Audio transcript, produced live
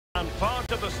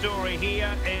part of the story here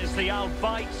is the Al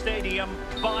Bayt Stadium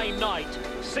by night.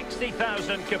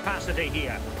 60,000 capacity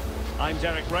here. I'm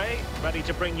Derek Ray, ready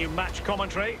to bring you match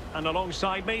commentary, and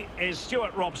alongside me is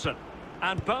Stuart Robson.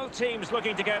 And both teams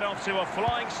looking to get off to a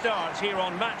flying start here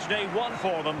on match day 1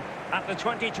 for them at the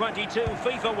 2022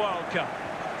 FIFA World Cup.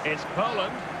 It's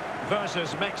Poland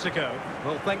versus Mexico.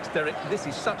 Well, thanks, Derek. This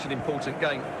is such an important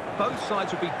game. Both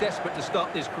sides will be desperate to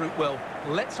start this group well.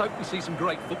 Let's hope we see some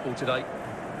great football today.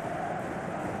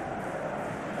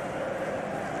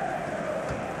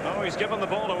 Oh, he's given the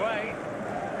ball away.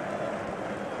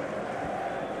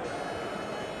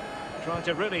 Trying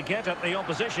to really get at the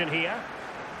opposition here.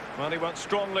 Well, he went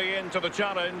strongly into the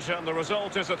challenge, and the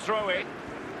result is a throw-in.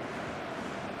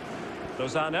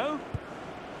 Lozano.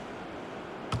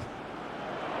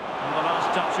 And the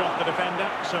last touch off the defender,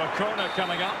 so a corner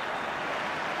coming up.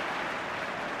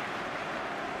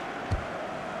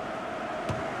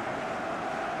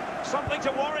 Something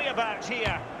to worry about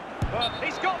here. But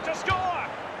he's got to score!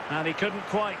 And he couldn't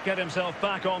quite get himself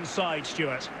back on side,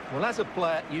 Stuart. Well, as a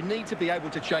player, you need to be able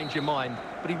to change your mind,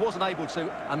 but he wasn't able to,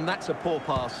 and that's a poor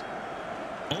pass.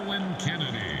 Owen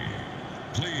Kennedy,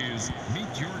 please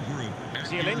meet your group at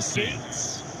your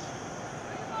seats.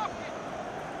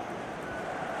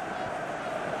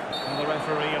 And the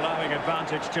referee allowing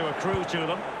advantage to accrue to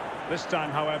them. This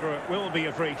time, however, it will be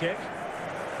a free kick.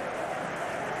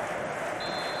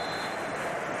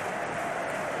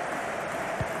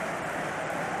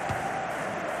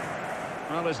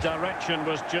 Well, his direction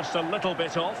was just a little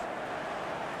bit off.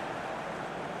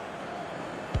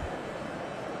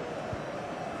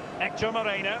 Hector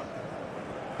Moreno.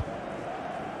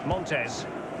 Montes.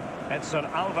 Edson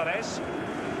Alvarez.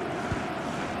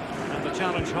 And the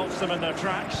challenge halts them in their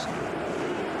tracks.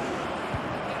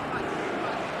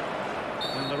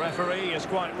 And the referee is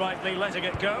quite rightly letting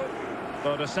it go.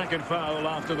 But a second foul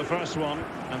after the first one,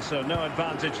 and so no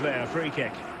advantage there. Free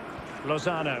kick.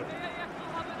 Lozano.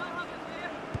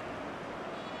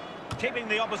 Keeping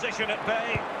the opposition at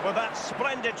bay with that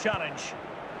splendid challenge.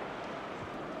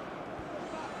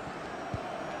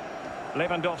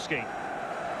 Lewandowski.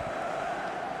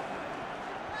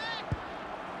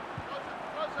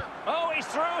 Oh, he's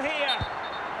through here.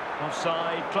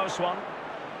 Offside, close one.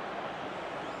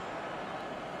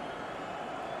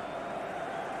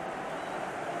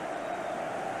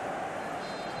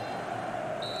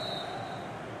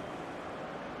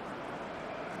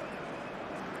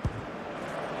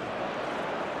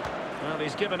 Well,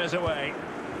 he's given us away.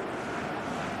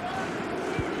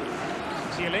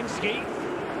 Zielinski.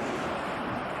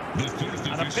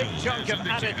 And a big chunk of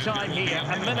added time here,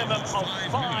 a minimum of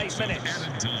 5 minutes.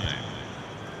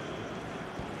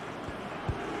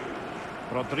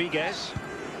 Rodriguez.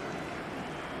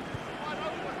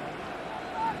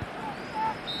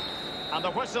 And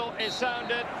the whistle is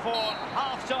sounded for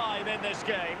half-time in this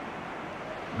game.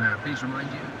 Please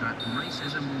remind you that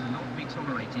racism will not be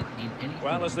tolerated in any form.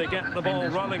 Well, as they get the ball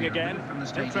rolling again,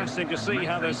 interesting to see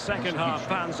how the second half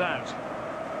pans out.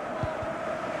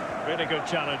 Really good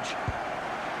challenge.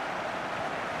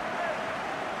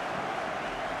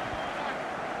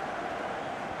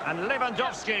 And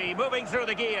Lewandowski moving through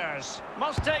the gears.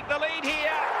 Must take the lead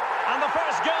here. And the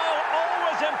first goal,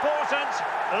 always important.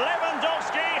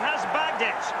 Lewandowski has bagged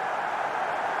it.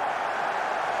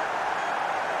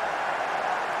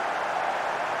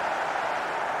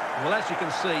 Well, as you can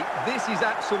see, this is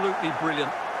absolutely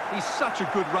brilliant. He's such a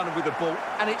good runner with the ball,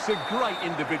 and it's a great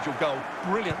individual goal.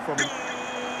 Brilliant from him.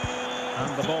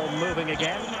 And the ball moving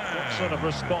again. What sort of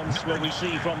response will we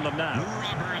see from them now?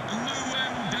 Robert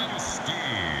Lewandowski.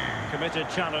 Committed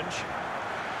challenge.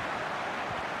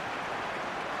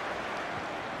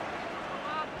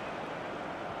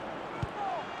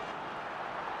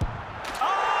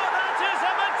 Oh, that is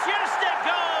a majestic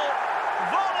goal!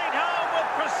 Volleyed home with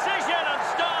precision and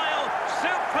style.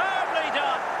 Superbly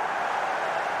done.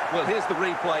 Well, here's the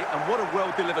replay, and what a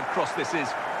well-delivered cross this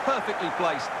is. Perfectly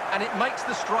placed, and it makes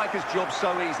the striker's job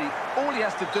so easy. All he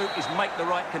has to do is make the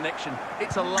right connection.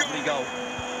 It's a lovely goal.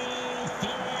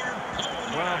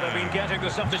 Well, they've been getting the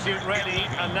substitute ready,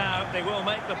 and now they will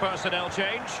make the personnel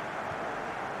change.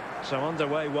 So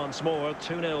underway once more,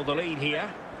 2-0 the lead here.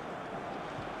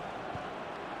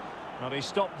 Well, he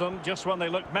stopped them just when they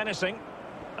looked menacing,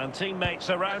 and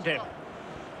teammates around him.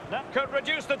 That could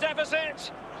reduce the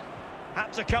deficit.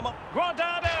 Had to come up.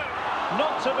 Guardado!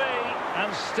 Not to be,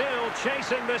 and still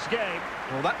chasing this game.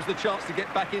 Well, that was the chance to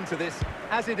get back into this.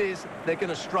 As it is, they're going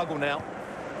to struggle now.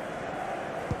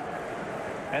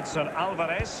 Edson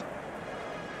Alvarez.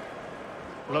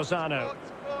 Lozano.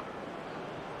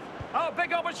 Oh,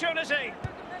 big opportunity.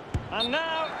 And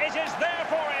now it is there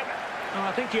for him. Oh,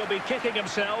 I think he'll be kicking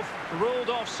himself. Ruled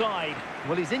offside.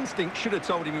 Well, his instinct should have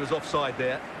told him he was offside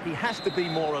there. He has to be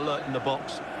more alert in the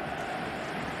box.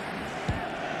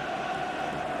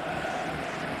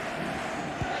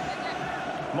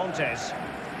 Montes.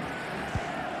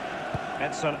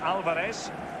 Edson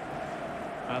Alvarez.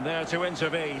 And there to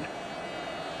intervene.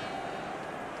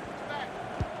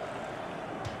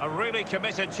 A really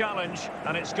committed challenge,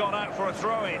 and it's gone out for a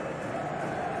throw-in.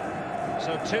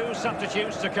 So 2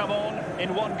 substitutes to come on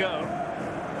in one go.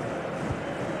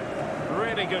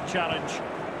 Really good challenge.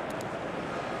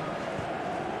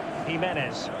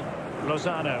 Jimenez.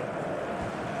 Lozano.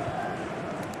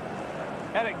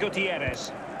 Eric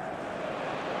Gutierrez.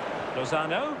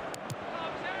 Lozano.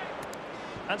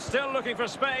 And still looking for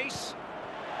space.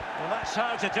 Well, that's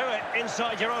how to do it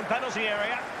inside your own penalty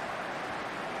area.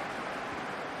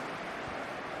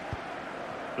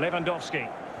 Lewandowski.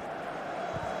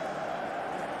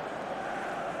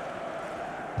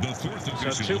 The fourth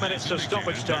official 2 minutes of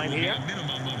stoppage time here. A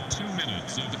minimum of 2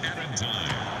 minutes of added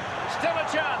time. Still a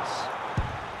chance.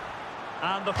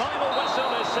 And the final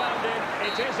whistle is sounded.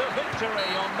 It is a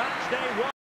victory on match day 1.